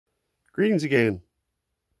Greetings again.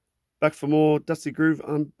 Back for more Dusty Groove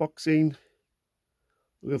unboxing.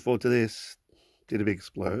 Looking forward to this. Did a big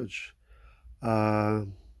splurge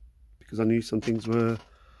because I knew some things were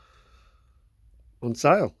on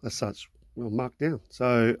sale as such, well marked down.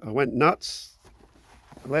 So I went nuts.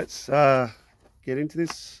 Let's get into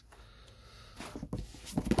this.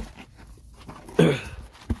 Okay.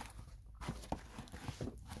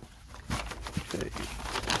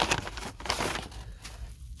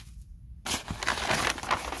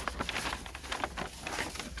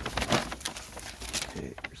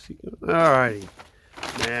 Alrighty,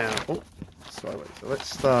 now, sideways. So let's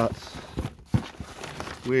start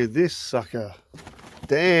with this sucker.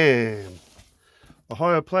 Damn,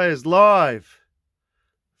 Ohio Players Live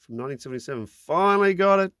from 1977. Finally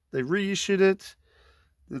got it. They reissued it.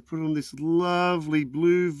 They put on this lovely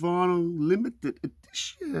blue vinyl limited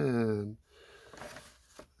edition.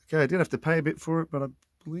 Okay, I did have to pay a bit for it, but I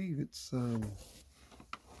believe it's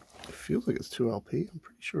it feels like it's 2LP. I'm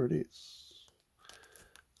pretty sure it is.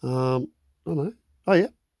 Oh no. Oh yeah,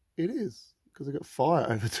 it is, because I got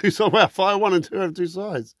fire over two sides. Wow, fire 1 and 2 over 2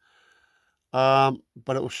 sides. But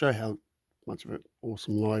it will show how much of an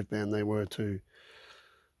awesome live band they were too,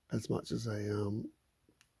 as much as a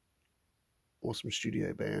awesome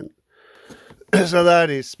studio band. So that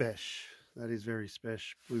is special. That is very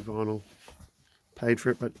special. Blue vinyl. Paid for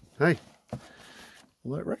it, but hey,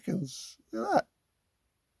 well, that reckons, look at that.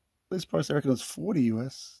 This price I reckon is 40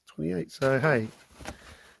 US, 28. So hey,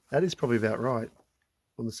 that is probably about right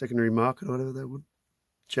on the secondary market or whatever. They would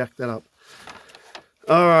jack that up.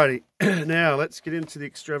 Alrighty, now let's get into the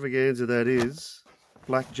extravaganza that is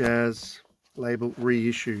Black Jazz label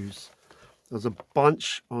reissues. There's a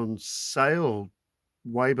bunch on sale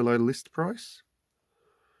way below list price,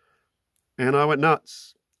 and I went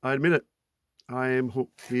nuts. I admit it. I am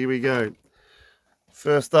hooked. Here we go.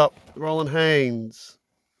 First up, Roland Haynes,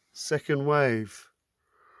 Second Wave.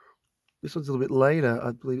 This one's a little bit later,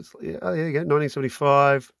 I believe it's, yeah, oh, there you go,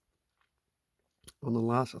 1975. On the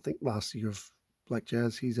last, I think last year of Black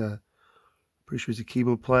Jazz. He's pretty sure he's a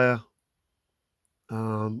keyboard player.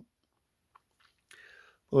 Look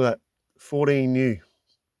at that, 14 new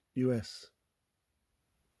US.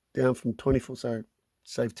 Down from 24, so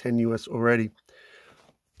saved 10 US already.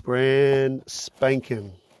 Brand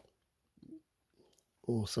spanking.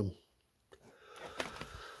 Awesome.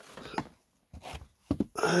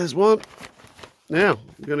 There's one. Now,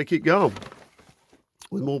 we're going to keep going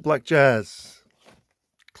with more Black Jazz.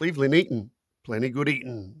 Cleveland Eaton. Plenty good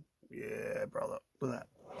eating. Yeah, brother. Look at that.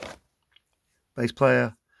 Bass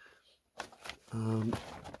player.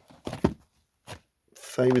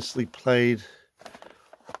 Famously played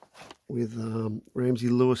with Ramsey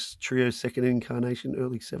Lewis Trio second incarnation,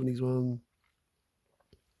 early 70s one.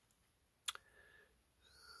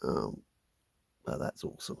 But that's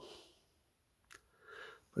awesome.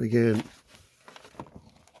 But again,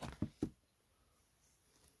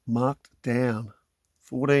 marked down,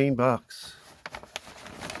 14 bucks.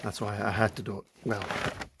 That's why I had to do it. Well,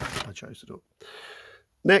 I chose to do it.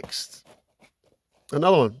 Next,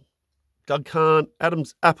 another one. Doug Kahn,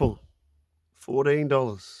 Adam's Apple, $14.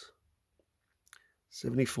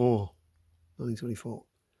 1974.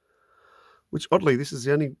 Which, oddly, this is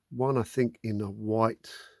the only one, I think, in a white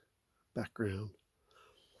background.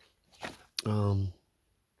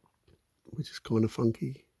 Which is kind of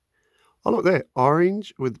funky. Oh, look there.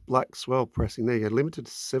 Orange with black swell pressing. There you go. Limited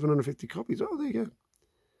to 750 copies. Oh, there you go.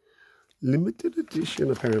 Limited edition,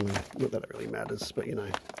 apparently. Not that it really matters, but you know.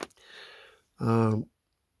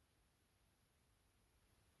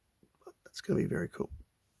 That's going to be very cool.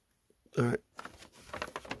 All right.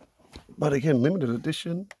 But again, limited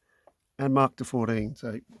edition and marked to 14.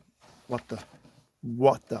 So, what the?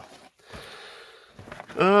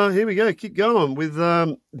 Here we go. Keep going with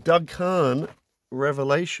Doug Kahn,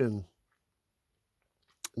 Revelation,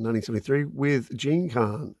 1973, with Jean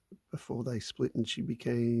Kahn before they split and she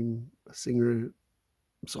became a singer,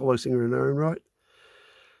 solo singer in her own right,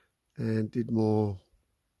 and did more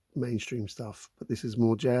mainstream stuff. But this is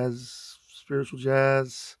more jazz, spiritual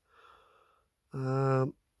jazz.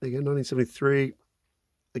 Again, 1973.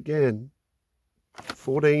 Again,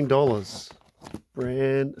 $14,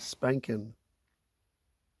 brand spanking.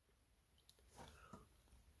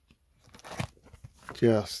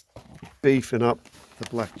 Just beefing up the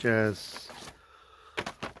Black Jazz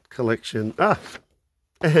collection.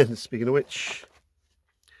 And speaking of which,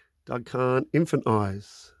 Doug Kahn, Infant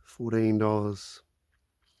Eyes, $14.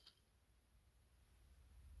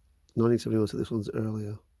 1971, so this one's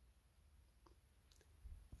earlier.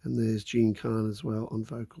 And there's Gene Kahn as well on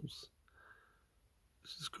vocals.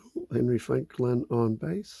 This is cool. Henry Franklin on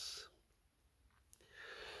bass.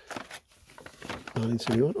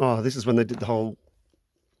 1971. Oh, this is when they did the whole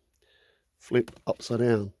flip upside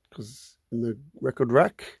down, because in the record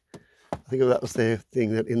rack, I think that was their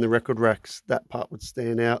thing, that in the record racks that part would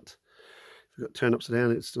stand out. If it got turned upside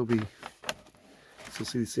down, it'd still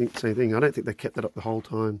see the same thing. I don't think they kept that up the whole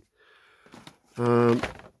time.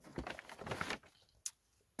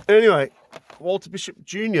 Anyway, Walter Bishop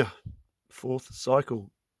Jr. fourth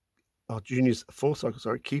cycle. Oh, Junior's fourth cycle,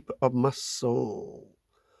 sorry. Keeper of My Soul.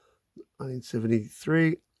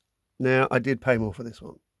 1973. Now, I did pay more for this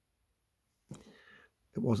one.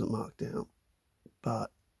 It wasn't marked down,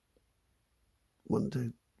 but wanted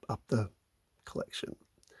to up the collection.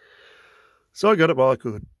 So I got it while I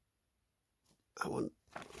could. That one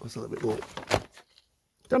was a little bit more.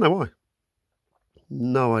 Don't know why.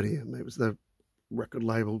 No idea. Maybe it was the record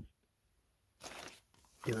label,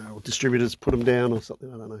 you know, or distributors put them down or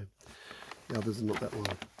something. I don't know. The others are not that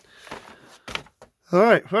long. All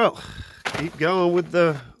right, well, keep going with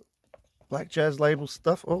the Black Jazz label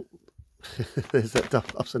stuff. Oh, there's that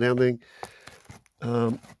upside down thing.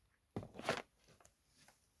 There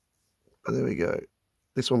we go.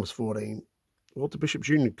 This one was 14. Walter Bishop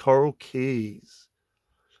Jr. Coral Keys.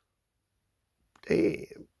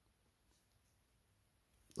 Damn.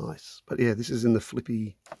 Nice. But yeah, this is in the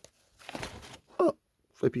flippy. Oh,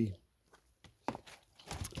 flippy.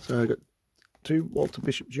 So I got two Walter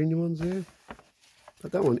Bishop Jr. ones there.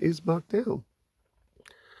 But that one is marked down.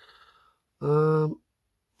 Oh,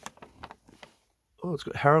 it's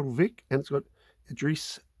got Harold Vick and it's got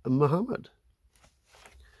Idris Muhammad.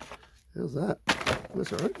 How's that?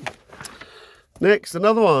 That's all right. Next,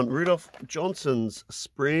 another one. Rudolph Johnson's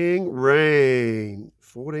Spring Rain.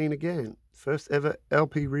 14 again. First ever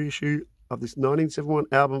LP reissue of this 1971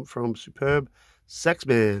 album from superb sax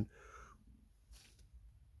man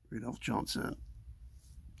Rudolph Johnson.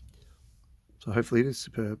 So hopefully it is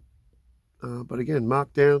superb. But again,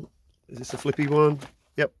 marked down. Is this a flippy one?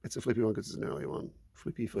 Yep, it's a flippy one because it's an early one.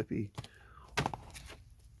 Flippy.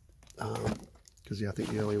 Because yeah, I think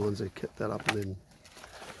the early ones, they kept that up and then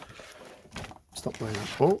stopped playing that.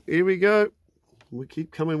 Oh, here we go. We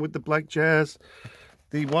keep coming with the Black Jazz.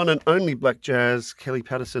 The one and only Black Jazz, Kelly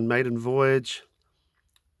Patterson, Maiden Voyage.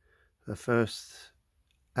 Her first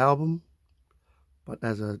album, but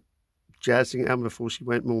as a jazz singing album before she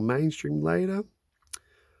went more mainstream later.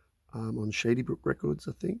 On Shady Brook Records,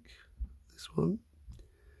 I think. This one.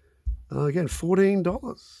 Again, $14.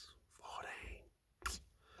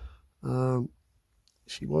 14.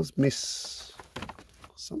 She was Miss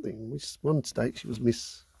something. One state she was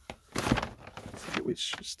Miss. I forget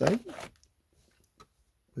which state.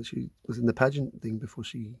 But she was in the pageant thing before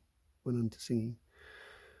she went on to singing.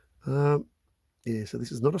 Yeah, so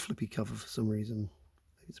this is not a flippy cover for some reason.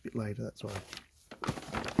 It's a bit later, that's why.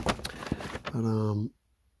 But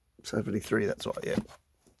 73, that's why, yeah.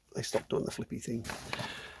 They stopped doing the flippy thing.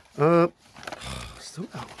 Still,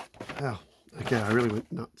 wow. Okay, I really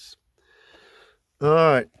went nuts. All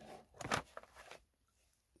right.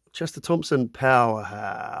 Chester Thompson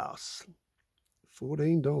Powerhouse.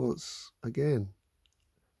 $14 again.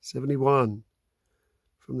 71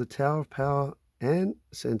 from the Tower of Power and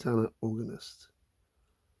Santana Organist.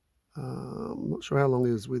 I'm not sure how long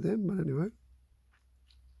he was with them, but anyway.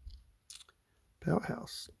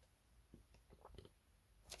 Powerhouse.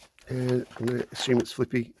 And I'm going to assume it's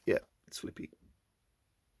flippy. Yeah, it's flippy.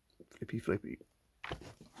 Flippy.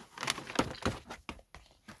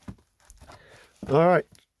 All right.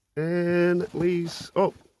 And it leaves,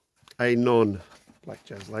 a non-Black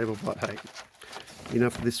Jazz label, but hey,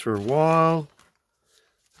 enough of this for a while.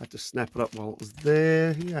 Had to snap it up while it was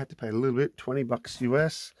there. Yeah, I had to pay a little bit, $20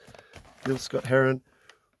 US. Gil Scott Heron,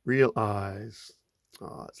 Real Eyes.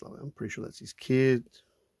 Oh, that's lovely. I'm pretty sure that's his kid.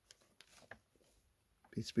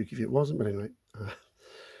 Be spooky if it wasn't, but anyway.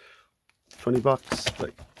 $20,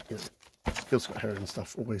 but you know, Gil Scott Heron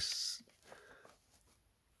stuff always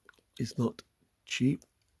is not cheap.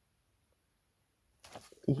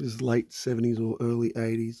 It was late 70s or early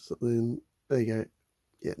 80s, something. There you go.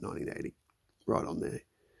 Yeah, 1980. Right on there.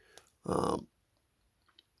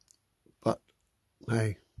 But,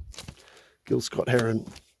 hey, Gil Scott Heron,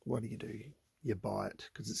 what do? You buy it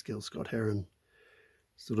because it's Gil Scott Heron.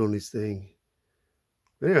 Still doing his thing.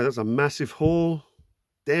 But anyway, that's a massive haul.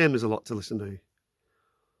 Damn, there's a lot to listen to.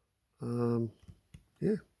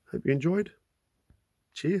 Yeah, hope you enjoyed.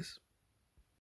 Cheers.